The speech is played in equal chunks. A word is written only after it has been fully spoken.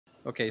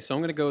Okay, so I'm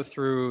going to go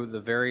through the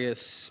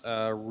various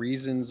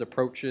reasons,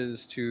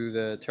 approaches to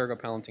the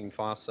pterygopalatine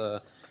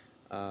fossa,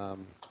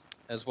 um,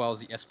 as well as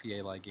the SPA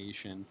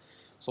ligation.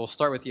 So we'll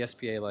start with the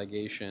SPA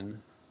ligation.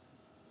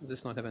 Does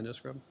this not have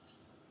endoscrub?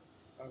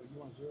 You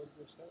want 0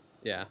 to step?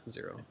 Yeah,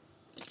 0.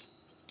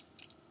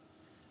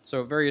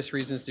 So various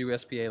reasons to do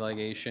SPA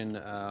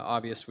ligation.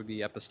 Obvious would be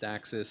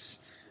epistaxis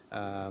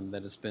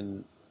that has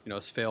been,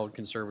 has failed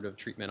conservative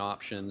treatment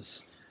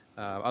options.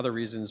 Other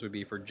reasons would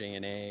be for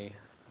JNA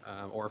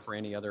or for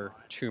any other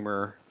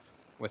tumor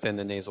within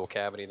the nasal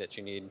cavity that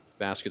you need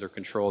vascular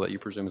control that you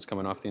presume is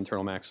coming off the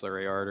internal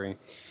maxillary artery.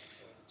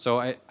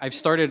 So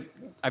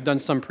I've done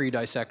some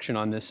pre-dissection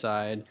on this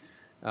side.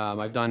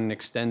 I've done an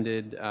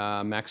extended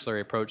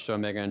maxillary approach to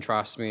omega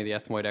antrostomy. The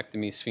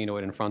ethmoidectomy,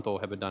 sphenoid, and frontal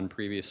have been done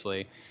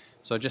previously.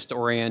 So just to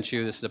orient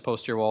you, this is the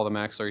posterior wall of the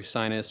maxillary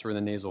sinus or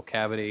the nasal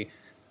cavity.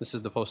 This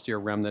is the posterior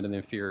remnant of the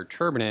inferior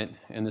turbinate,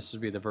 and this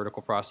would be the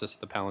vertical process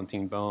of the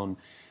palatine bone.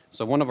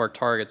 So one of our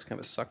targets, kind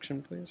of a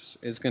suction please,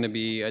 is going to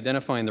be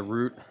identifying the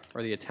root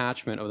or the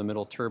attachment of the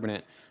middle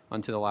turbinate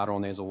onto the lateral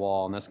nasal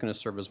wall, and that's going to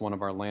serve as one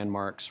of our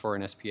landmarks for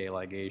an SPA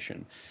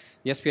ligation.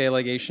 The SPA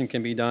ligation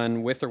can be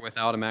done with or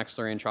without a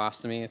maxillary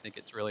antrostomy. I think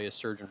it's really a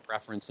surgeon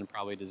preference and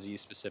probably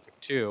disease specific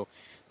too.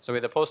 So we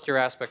have the posterior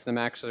aspect of the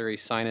maxillary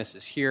sinus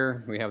is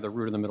here. We have the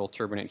root of the middle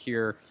turbinate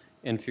here,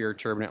 inferior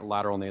turbinate,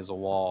 lateral nasal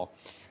wall.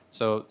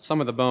 So some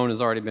of the bone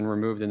has already been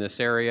removed in this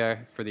area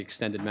for the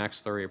extended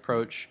maxillary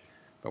approach.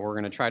 But what we're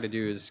going to try to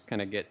do is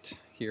kind of get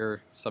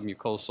here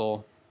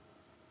submucosal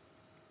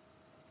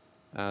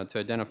to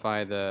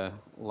identify the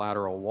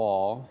lateral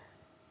wall.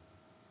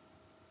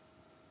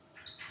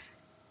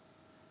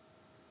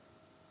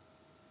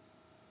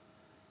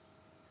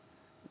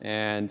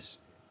 And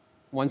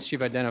once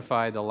you've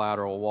identified the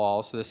lateral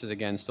wall, so this is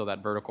again still that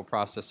vertical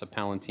process of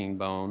palatine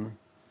bone.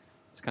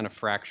 It's kind of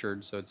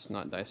fractured, so it's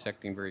not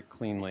dissecting very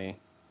cleanly.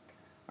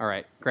 All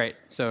right, great.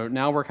 So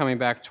now we're coming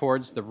back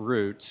towards the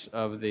root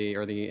of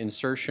the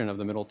insertion of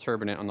the middle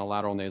turbinate on the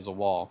lateral nasal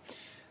wall.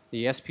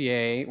 The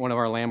SPA, one of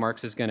our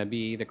landmarks is going to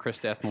be the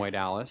crista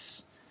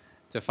ethmoidalis.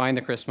 To find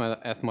the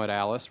crista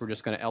ethmoidalis, we're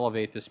just going to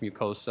elevate this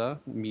mucosa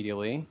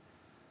medially,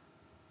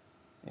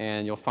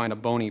 and you'll find a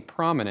bony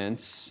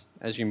prominence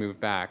as you move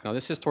back. Now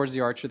this is towards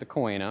the arch of the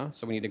choana,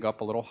 so we need to go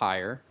up a little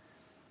higher.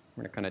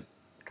 We're going to kind of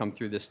come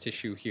through this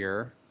tissue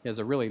here. He has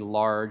a really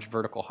large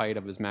vertical height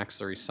of his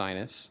maxillary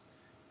sinus.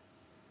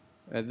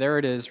 There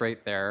it is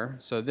right there.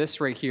 So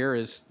this right here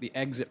is the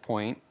exit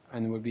point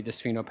and would be the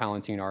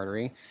sphenopalatine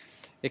artery.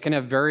 It can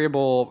have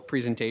variable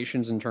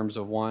presentations in terms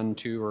of 1,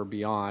 2, or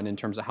beyond in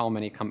terms of how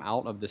many come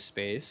out of this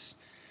space.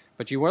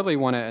 But you really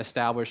want to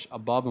establish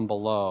above and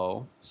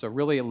below. So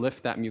really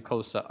lift that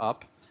mucosa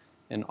up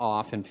and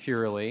off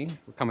inferiorly.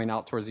 We're coming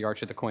out towards the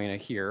arch of the choana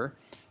here,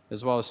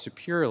 as well as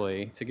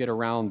superiorly to get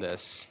around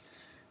this.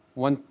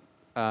 One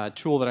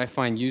tool that I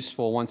find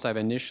useful once I've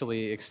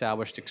initially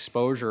established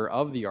exposure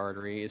of the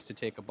artery is to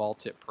take a ball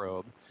tip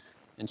probe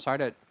and try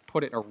to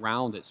put it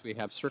around it so we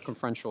have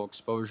circumferential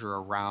exposure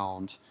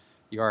around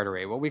the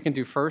artery. What we can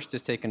do first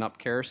is take an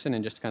upkerison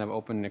and just kind of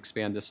open and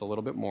expand this a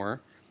little bit more.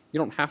 You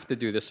don't have to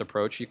do this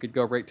approach. You could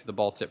go right to the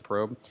ball tip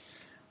probe,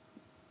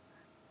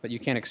 but you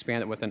can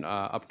expand it with an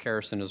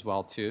upkerison as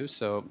well too.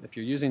 So if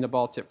you're using the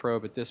ball tip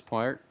probe at this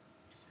part,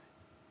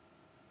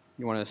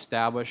 you want to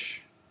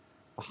establish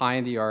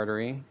behind the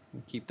artery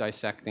and keep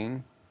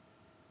dissecting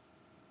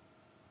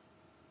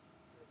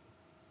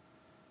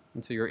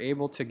until you're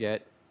able to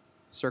get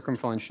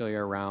circumferentially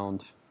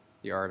around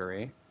the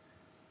artery.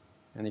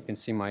 And you can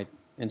see my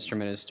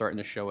instrument is starting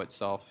to show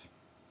itself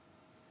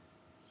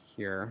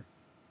here.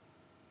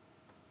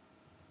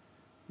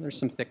 There's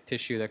some thick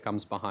tissue that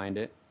comes behind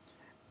it.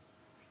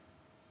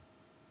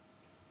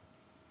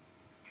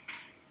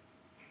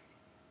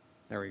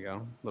 There we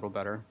go, a little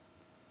better.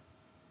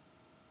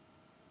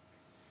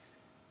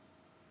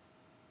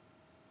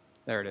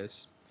 There it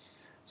is.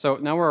 So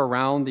now we're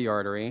around the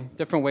artery.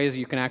 Different ways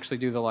you can actually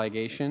do the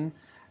ligation.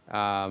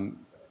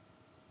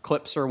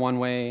 Clips are one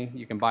way.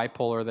 You can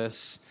bipolar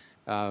this.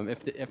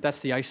 If that's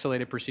the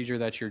isolated procedure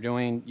that you're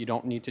doing, you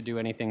don't need to do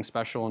anything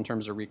special in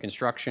terms of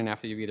reconstruction.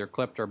 After you've either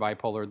clipped or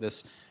bipolar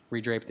this,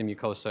 redrape the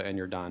mucosa, and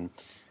you're done.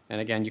 And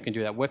again, you can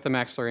do that with a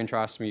maxillary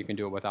antrostomy. You can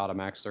do it without a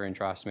maxillary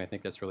antrostomy. I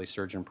think that's really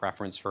surgeon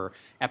preference for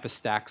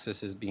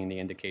epistaxis as being the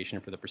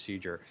indication for the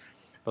procedure.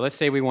 But let's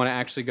say we want to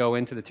actually go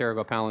into the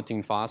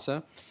pterygopalatine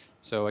fossa.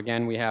 So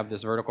again, we have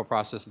this vertical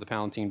process of the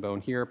palatine bone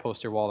here,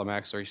 posterior wall of the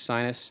maxillary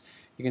sinus.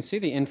 You can see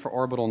the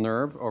infraorbital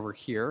nerve over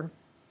here.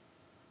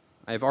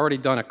 I've already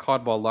done a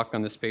Codwell luck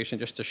on this patient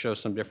just to show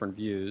some different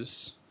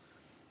views.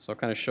 So I'll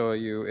kind of show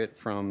you it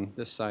from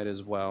this side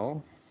as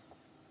well.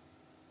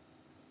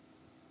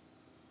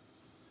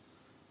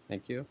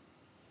 Thank you.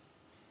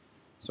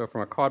 So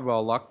from a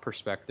Codwell luck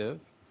perspective,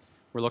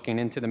 we're looking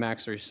into the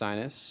maxillary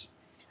sinus.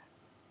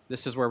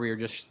 This is where we were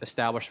just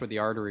established where the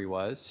artery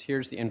was.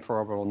 Here's the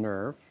infraorbital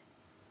nerve,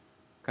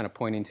 kind of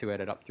pointing to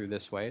it up through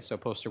this way. So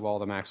posterior wall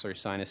of the maxillary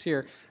sinus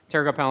here.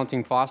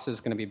 Pterygopalatine fossa is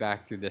going to be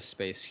back through this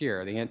space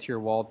here. The anterior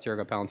wall of the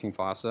pterygopalatine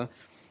fossa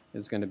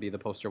is going to be the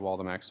posterior wall of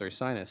the maxillary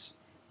sinus.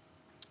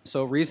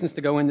 So reasons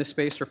to go in this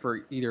space are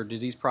for either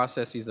disease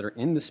processes that are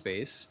in the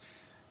space.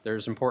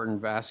 There's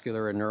important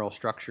vascular and neural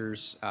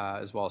structures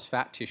as well as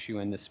fat tissue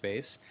in this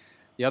space.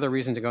 The other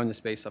reason to go in the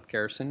space up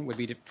Kerrison would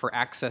be for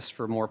access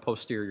for more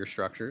posterior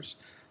structures.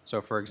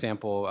 So for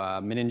example,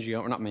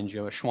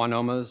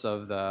 schwannomas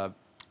of the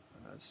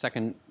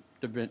second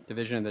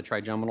division of the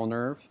trigeminal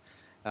nerve.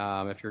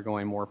 If you're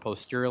going more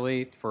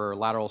posteriorly for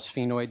lateral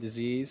sphenoid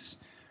disease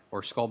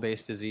or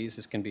skull-based disease,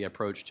 this can be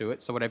approach to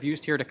it. So what I've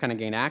used here to kind of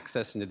gain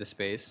access into the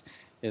space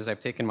is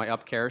I've taken my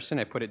up Kerrison,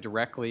 I put it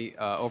directly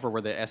over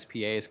where the SPA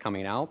is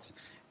coming out,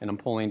 and I'm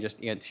pulling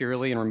just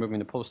anteriorly and removing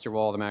the posterior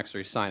wall of the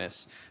maxillary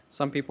sinus.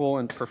 Some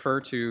people prefer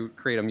to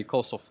create a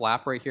mucosal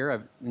flap right here.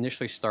 I've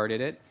initially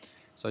started it.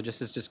 So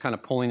this is just kind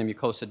of pulling the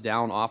mucosa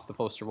down off the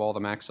posterior wall of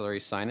the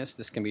maxillary sinus.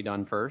 This can be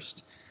done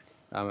first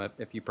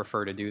if you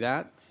prefer to do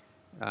that.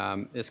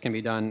 This can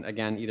be done,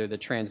 again, either the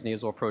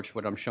transnasal approach,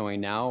 what I'm showing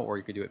now, or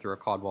you could do it through a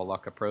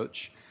Caldwell-Luck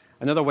approach.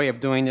 Another way of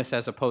doing this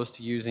as opposed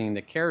to using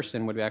the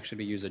Kerrison would actually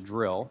be use a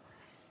drill.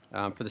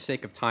 For the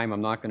sake of time,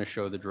 I'm not going to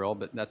show the drill,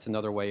 but that's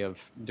another way of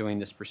doing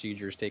this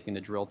procedure is taking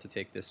the drill to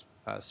take this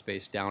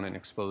space down and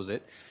expose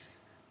it.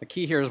 The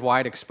key here is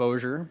wide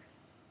exposure.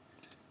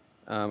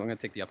 I'm going to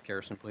take the up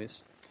Kerrison,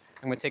 please.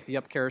 I'm going to take the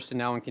up Kerrison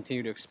now and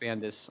continue to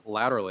expand this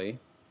laterally.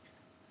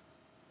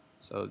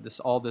 So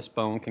all this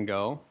bone can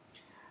go.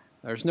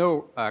 There's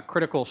no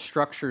critical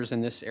structures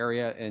in this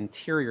area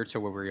anterior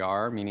to where we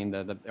are, meaning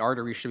the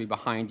artery should be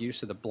behind you,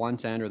 so the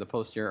blunt end or the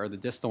posterior or the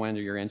distal end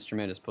of your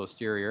instrument is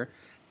posterior,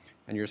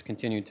 and you're just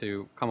continuing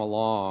to come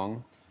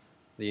along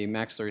the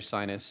maxillary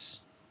sinus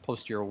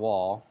posterior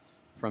wall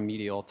from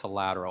medial to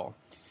lateral.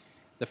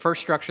 The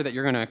first structure that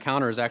you're going to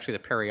encounter is actually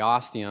the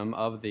periosteum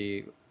of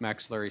the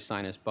maxillary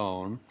sinus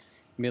bone.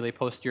 Immediately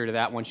posterior to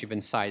that, once you've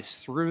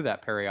incised through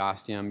that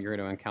periosteum, you're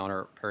going to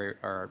encounter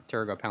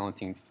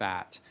pterygopalatine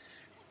fat.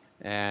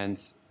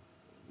 And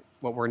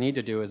what we need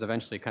to do is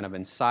eventually kind of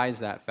incise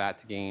that fat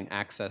to gain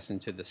access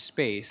into the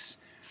space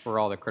where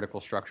all the critical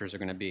structures are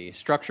going to be.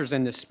 Structures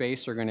in this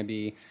space are going to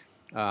be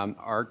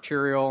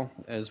arterial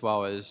as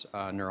well as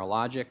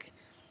neurologic.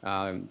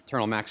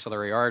 Internal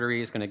maxillary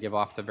artery is going to give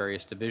off to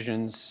various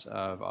divisions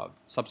of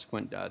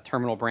subsequent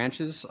terminal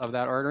branches of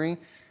that artery,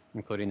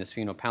 including the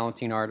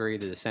sphenopalatine artery,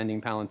 the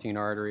descending palatine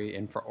artery,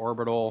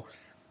 infraorbital.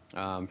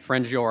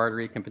 Pharyngeal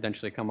artery can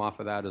potentially come off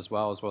of that as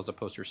well as a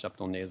posterior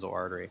septal nasal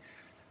artery.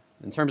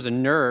 In terms of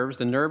nerves,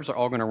 the nerves are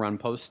all going to run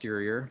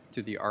posterior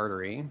to the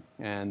artery,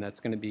 and that's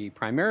going to be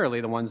primarily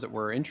the ones that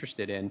we're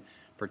interested in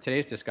for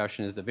today's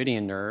discussion is the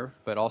Vidian nerve,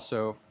 but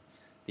also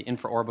the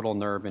infraorbital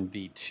nerve in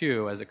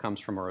V2 as it comes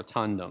from a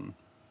rotundum.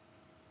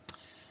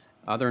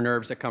 Other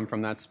nerves that come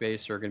from that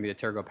space are going to be the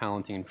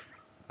pterygopalatine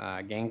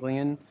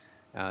ganglion.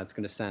 It's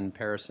going to send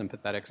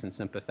parasympathetics and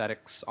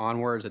sympathetics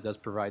onwards. It does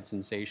provide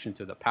sensation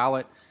to the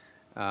palate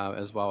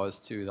as well as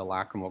to the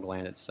lacrimal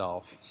gland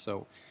itself.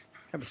 So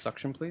have a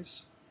suction,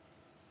 please.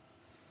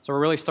 So we're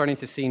really starting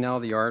to see now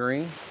the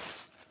artery,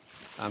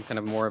 kind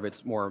of more of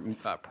its more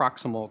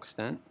proximal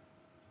extent.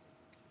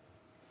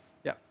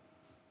 Yeah.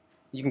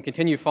 You can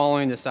continue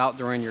following this out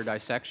during your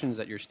dissections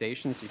at your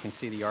stations so you can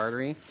see the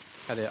artery.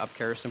 Have the up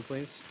Kerrison,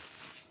 please.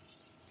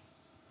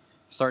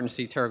 Starting to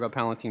see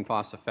pterygopalatine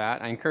fossa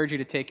fat. I encourage you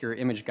to take your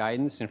image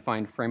guidance and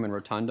find foramen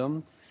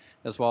rotundum,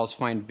 as well as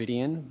find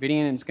Vidian.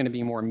 Vidian is going to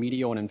be more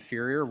medial and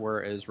inferior,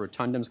 whereas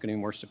rotundum is going to be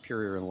more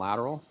superior and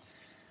lateral.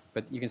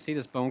 But you can see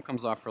this bone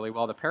comes off really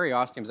well. The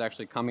periosteum is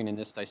actually coming in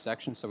this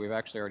dissection, so we've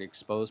actually already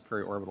exposed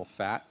periorbital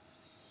fat.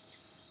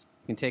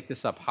 You can take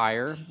this up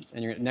higher,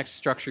 and your next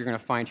structure you're going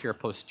to find here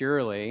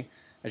posteriorly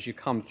as you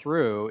come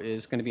through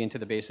is going to be into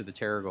the base of the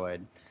pterygoid.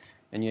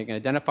 And you can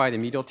identify the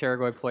medial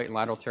pterygoid plate and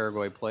lateral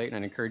pterygoid plate, and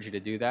I'd encourage you to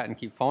do that and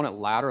keep following it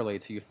laterally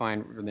until you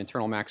find the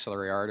internal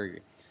maxillary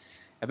artery.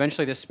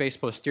 Eventually, this space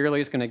posteriorly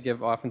is going to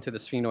give off into the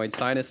sphenoid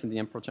sinus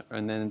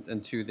and then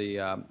into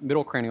the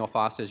middle cranial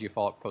fossa as you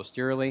follow it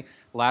posteriorly.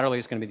 Laterally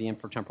is going to be the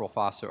infratemporal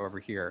fossa over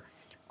here.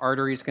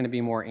 Artery is going to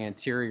be more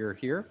anterior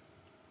here.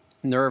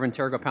 Nerve and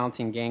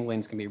pterygopalatine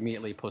ganglion is going to be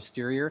immediately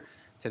posterior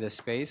to this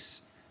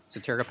space. So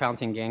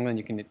pterygopalatine ganglion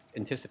you can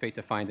anticipate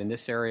to find in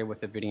this area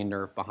with the Vidian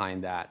nerve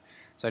behind that.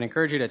 So I'd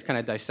encourage you to kind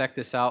of dissect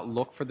this out,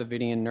 look for the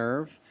Vidian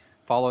nerve,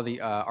 follow the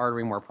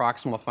artery more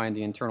proximal, find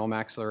the internal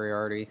maxillary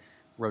artery.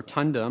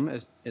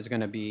 Rotundum is going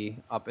to be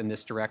up in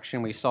this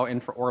direction. We saw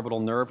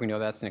infraorbital nerve. We know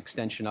that's an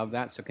extension of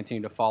that, so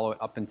continue to follow it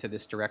up into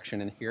this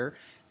direction and here,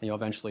 and you'll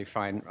eventually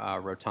find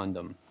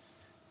rotundum.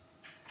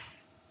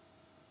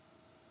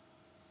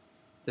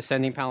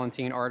 Descending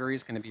palatine artery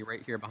is going to be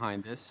right here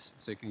behind this,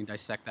 so you can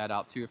dissect that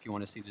out too if you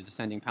want to see the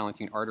descending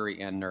palatine artery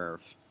and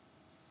nerve.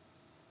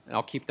 And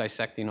I'll keep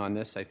dissecting on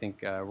this. I think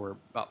we're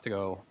about to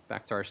go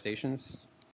back to our stations.